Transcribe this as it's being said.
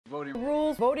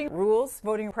rules, voting rules,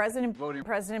 voting president,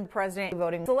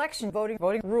 voting selection, voting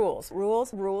rules,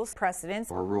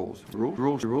 precedents, or rules,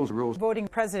 voting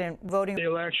president, voting the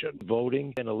election,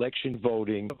 voting and election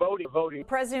voting, voting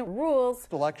president rules,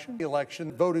 election,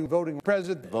 voting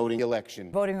president, voting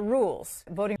election, voting rules,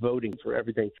 voting for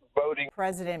everything, voting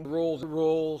president rules,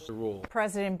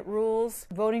 president rules,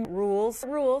 voting rules,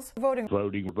 voting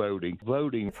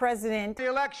president, the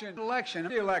election,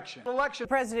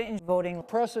 president voting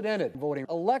precedented, voting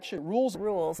election, rules,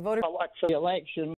 voting election.